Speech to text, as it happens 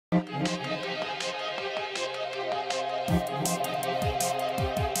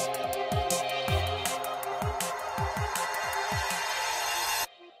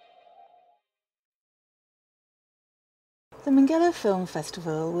Minghella Film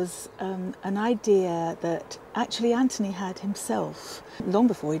Festival was an idea that actually Anthony had himself. Long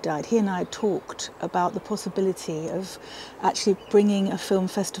before he died, he and I had talked about the possibility of actually bringing a film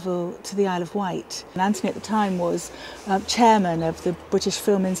festival to the Isle of Wight. And Anthony at the time was chairman of the British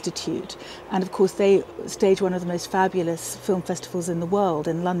Film Institute, and of course they staged one of the most fabulous film festivals in the world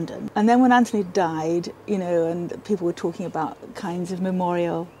in London. And then when Anthony died, you know, and people were talking about kinds of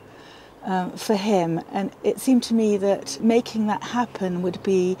memorial for him, and it seemed to me that making that happen would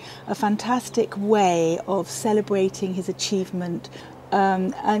be a fantastic way of celebrating his achievement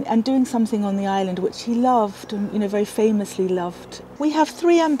and doing something on the island which he loved and, you know, very famously loved. We have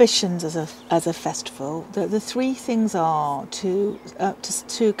three ambitions as a festival. The three things are to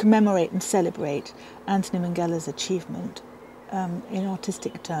commemorate and celebrate Anthony Minghella's achievement in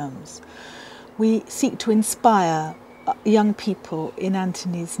artistic terms. We seek to inspire young people in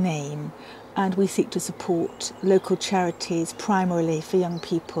Anthony's name, and we seek to support local charities primarily for young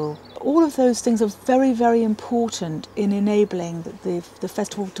people. All of those things are very, very important in enabling the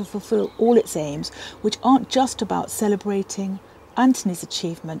festival to fulfil all its aims, which aren't just about celebrating Anthony's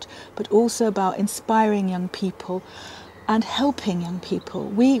achievement, but also about inspiring young people and helping young people.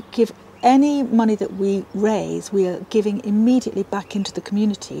 We give any money that we raise, we are giving immediately back into the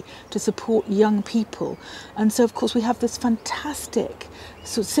community to support young people. And so, of course, we have this fantastic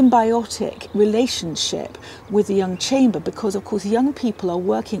sort of symbiotic relationship with the Young Chamber, because, of course, young people are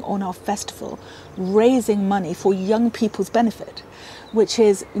working on our festival, raising money for young people's benefit, which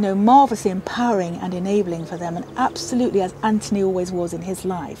is, you know, marvellously empowering and enabling for them, and absolutely, as Anthony always was in his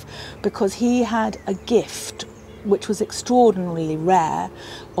life, because he had a gift which was extraordinarily rare,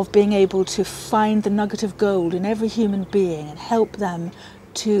 of being able to find the nugget of gold in every human being and help them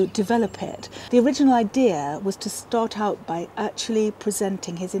to develop it. The original idea was to start out by actually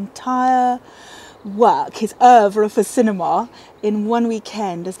presenting his entire work, his oeuvre for cinema, in one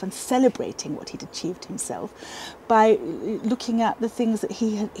weekend, as fun, celebrating what he'd achieved himself by looking at the things that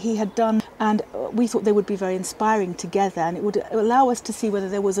he had done, and we thought they would be very inspiring together, and it would allow us to see whether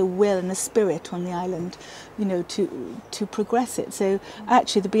there was a will and a spirit on the island, you know, to progress it. So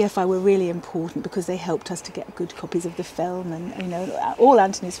actually the BFI were really important because they helped us to get good copies of the film, and, you know, all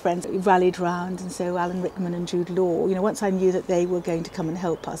Anthony's friends rallied round, and so Alan Rickman and Jude Law, you know, once I knew that they were going to come and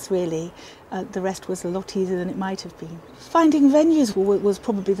help us, really the rest was a lot easier than it might have been. Finding venues was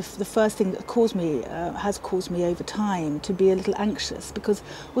probably the first thing that has caused me over time to be a little anxious, because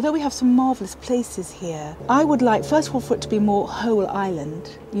although we have some marvellous places here, I would like, first of all, for it to be more whole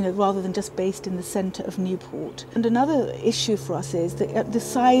island, you know, rather than just based in the centre of Newport. And another issue for us is that the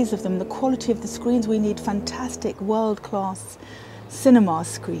size of them, the quality of the screens. We need fantastic world-class cinema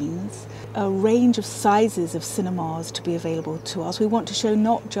screens, a range of sizes of cinemas to be available to us. We want to show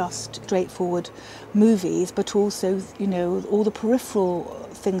not just straightforward movies, but also, you know, all the peripheral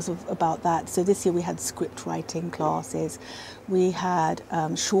things about that. So this year we had script writing classes, we had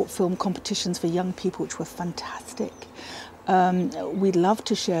short film competitions for young people, which were fantastic. We'd love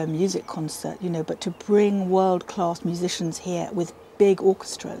to show a music concert, you know, but to bring world-class musicians here with big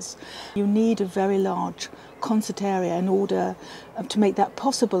orchestras, you need a very large concert area in order to make that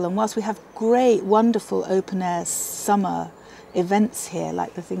possible. And whilst we have great, wonderful open-air summer events here,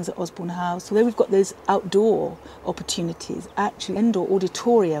 like the things at Osborne House, although we've got those outdoor opportunities, actually indoor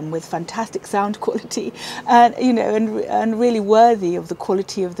auditorium with fantastic sound quality, and, you know, and really worthy of the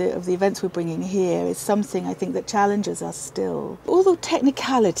quality of the events we're bringing here, is something I think that challenges us still. All the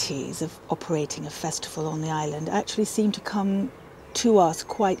technicalities of operating a festival on the island actually seem to come to us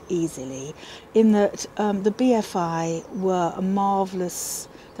quite easily, in that the BFI were a marvellous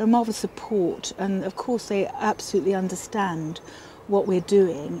support, and of course they absolutely understand what we're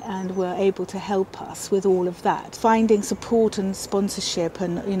doing and were able to help us with all of that. Finding support and sponsorship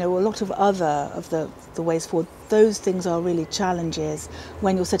and, you know, a lot of other of the ways forward, those things are really challenges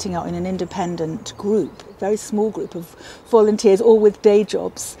when you're setting out in an independent group, very small group of volunteers, all with day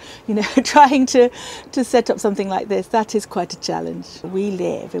jobs, you know, trying to set up something like this. That is quite a challenge. We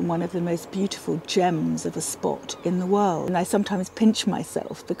live in one of the most beautiful gems of a spot in the world, and I sometimes pinch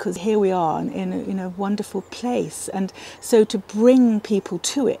myself because here we are in a wonderful place, and so to bring people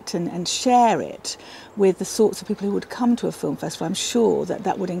to it and share it with the sorts of people who would come to a film festival, I'm sure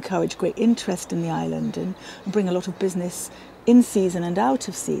that would encourage great interest in the island and bring a lot of business in season and out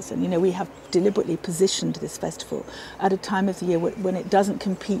of season. You know, we have deliberately positioned this festival at a time of the year when it doesn't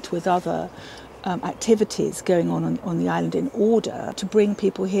compete with other activities going on the island in order to bring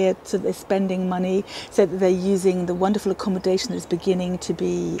people here, so they're spending money, so that they're using the wonderful accommodation that is beginning to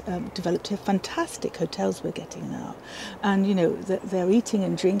be developed here. Fantastic hotels we're getting now. And, you know, they're eating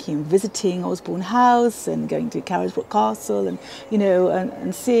and drinking and visiting Osborne House and going to Carisbrooke Castle and, you know,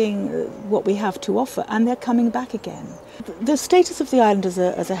 and seeing what we have to offer. And they're coming back again. The status of the island as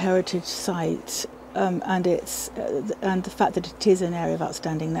a heritage site and the fact that it is an area of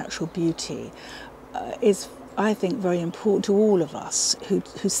outstanding natural beauty is, I think, very important to all of us who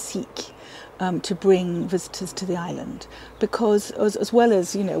seek to bring visitors to the island, because as well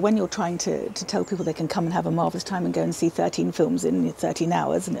as, you know, when you're trying to tell people they can come and have a marvellous time and go and see 13 films in 13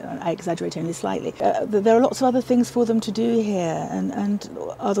 hours, and I exaggerate only slightly, there are lots of other things for them to do here and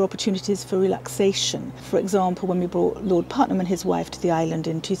other opportunities for relaxation. For example, when we brought Lord Putnam and his wife to the island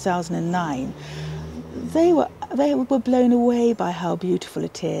in 2009, they were blown away by how beautiful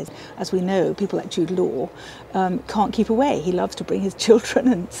it is. As we know, people like Jude Law can't keep away. He loves to bring his children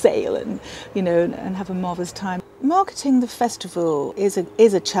and sail and, you know, and have a marvellous time. Marketing the festival is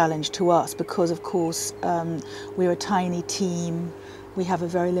a challenge to us because, of course, we're a tiny team. We have a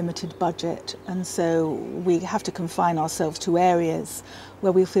very limited budget, and so we have to confine ourselves to areas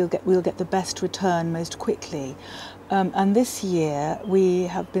where we feel we'll get the best return most quickly. And this year we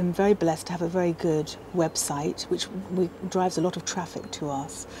have been very blessed to have a very good website which drives a lot of traffic to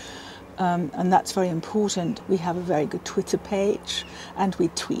us. And that's very important. We have a very good Twitter page, and we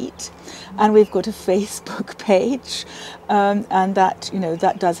tweet, and we've got a Facebook page, and that, you know,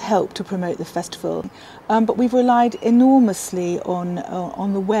 that does help to promote the festival. But we've relied enormously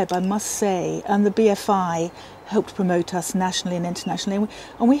on the web, I must say, and the BFI helped promote us nationally and internationally,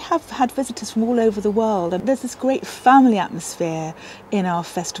 and we have had visitors from all over the world. And there's this great family atmosphere in our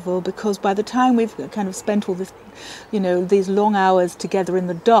festival, because by the time we've kind of spent all this, you know, these long hours together in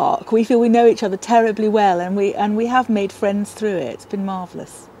the dark, we feel we know each other terribly well, and we have made friends through it. It's been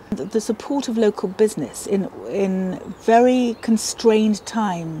marvellous. The support of local business in very constrained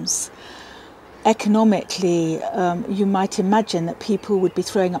times. Economically, you might imagine that people would be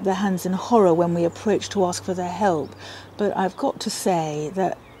throwing up their hands in horror when we approach to ask for their help. But I've got to say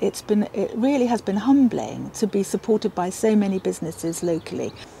that it really has been humbling to be supported by so many businesses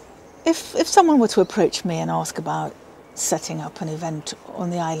locally. If someone were to approach me and ask about setting up an event on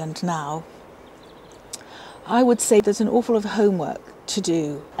the island now, I would say there's an awful lot of homework to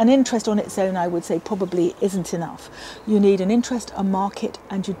do. An interest on its own, I would say, probably isn't enough. You need an interest, a market,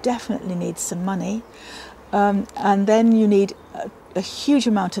 and you definitely need some money. And then you need a huge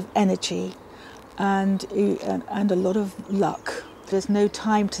amount of energy and a lot of luck. There's no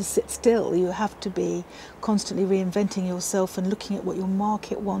time to sit still. You have to be constantly reinventing yourself and looking at what your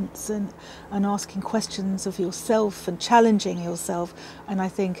market wants and asking questions of yourself and challenging yourself. And I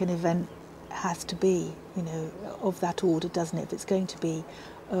think an event has to be, you know, of that order, doesn't it? If it's going to be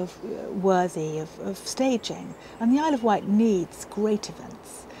worthy of staging. And the Isle of Wight needs great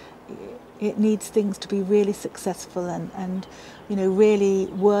events. It needs things to be really successful and you know, really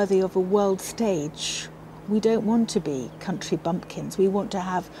worthy of a world stage. We don't want to be country bumpkins. We want to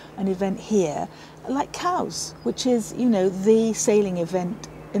have an event here like Cows, which is, you know, the sailing event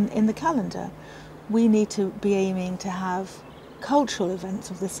in the calendar. We need to be aiming to have cultural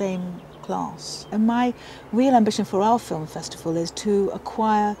events of the same class. And my real ambition for our film festival is to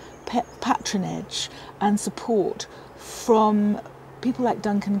acquire patronage and support from people like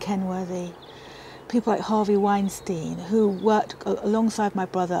Duncan Kenworthy, people like Harvey Weinstein, who worked alongside my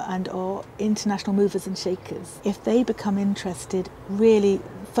brother and are international movers and shakers. If they become interested, really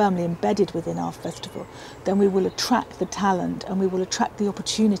firmly embedded within our festival, then we will attract the talent and we will attract the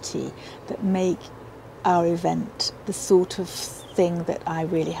opportunity that make our event the sort of thing that I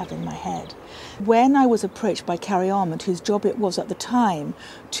really have in my head. When I was approached by Carrie Armand, whose job it was at the time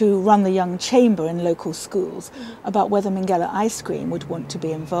to run the Young Chamber in local schools, about whether Minghella Ice Cream would want to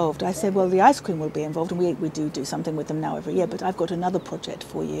be involved, I said, well, the ice cream will be involved, and we do something with them now every year, but I've got another project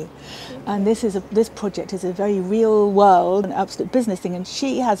for you. And this project is a very real world and absolute business thing, and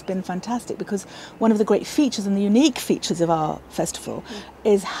she has been fantastic, because one of the great features and the unique features of our festival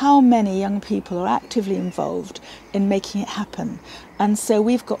is how many young people are actively involved in making it happen. And so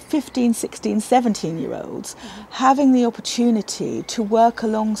we've got 15, 16, 17-year-olds having the opportunity to work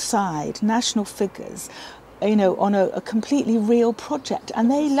alongside national figures, you know, on a completely real project. And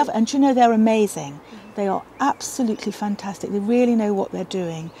they love it. And you know, they're amazing. They are absolutely fantastic. They really know what they're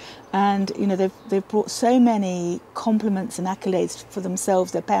doing. And, you know, they've brought so many compliments and accolades for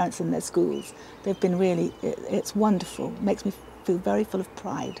themselves, their parents and their schools. They've been really, it's wonderful. It makes me feel very full of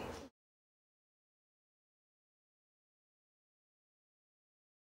pride.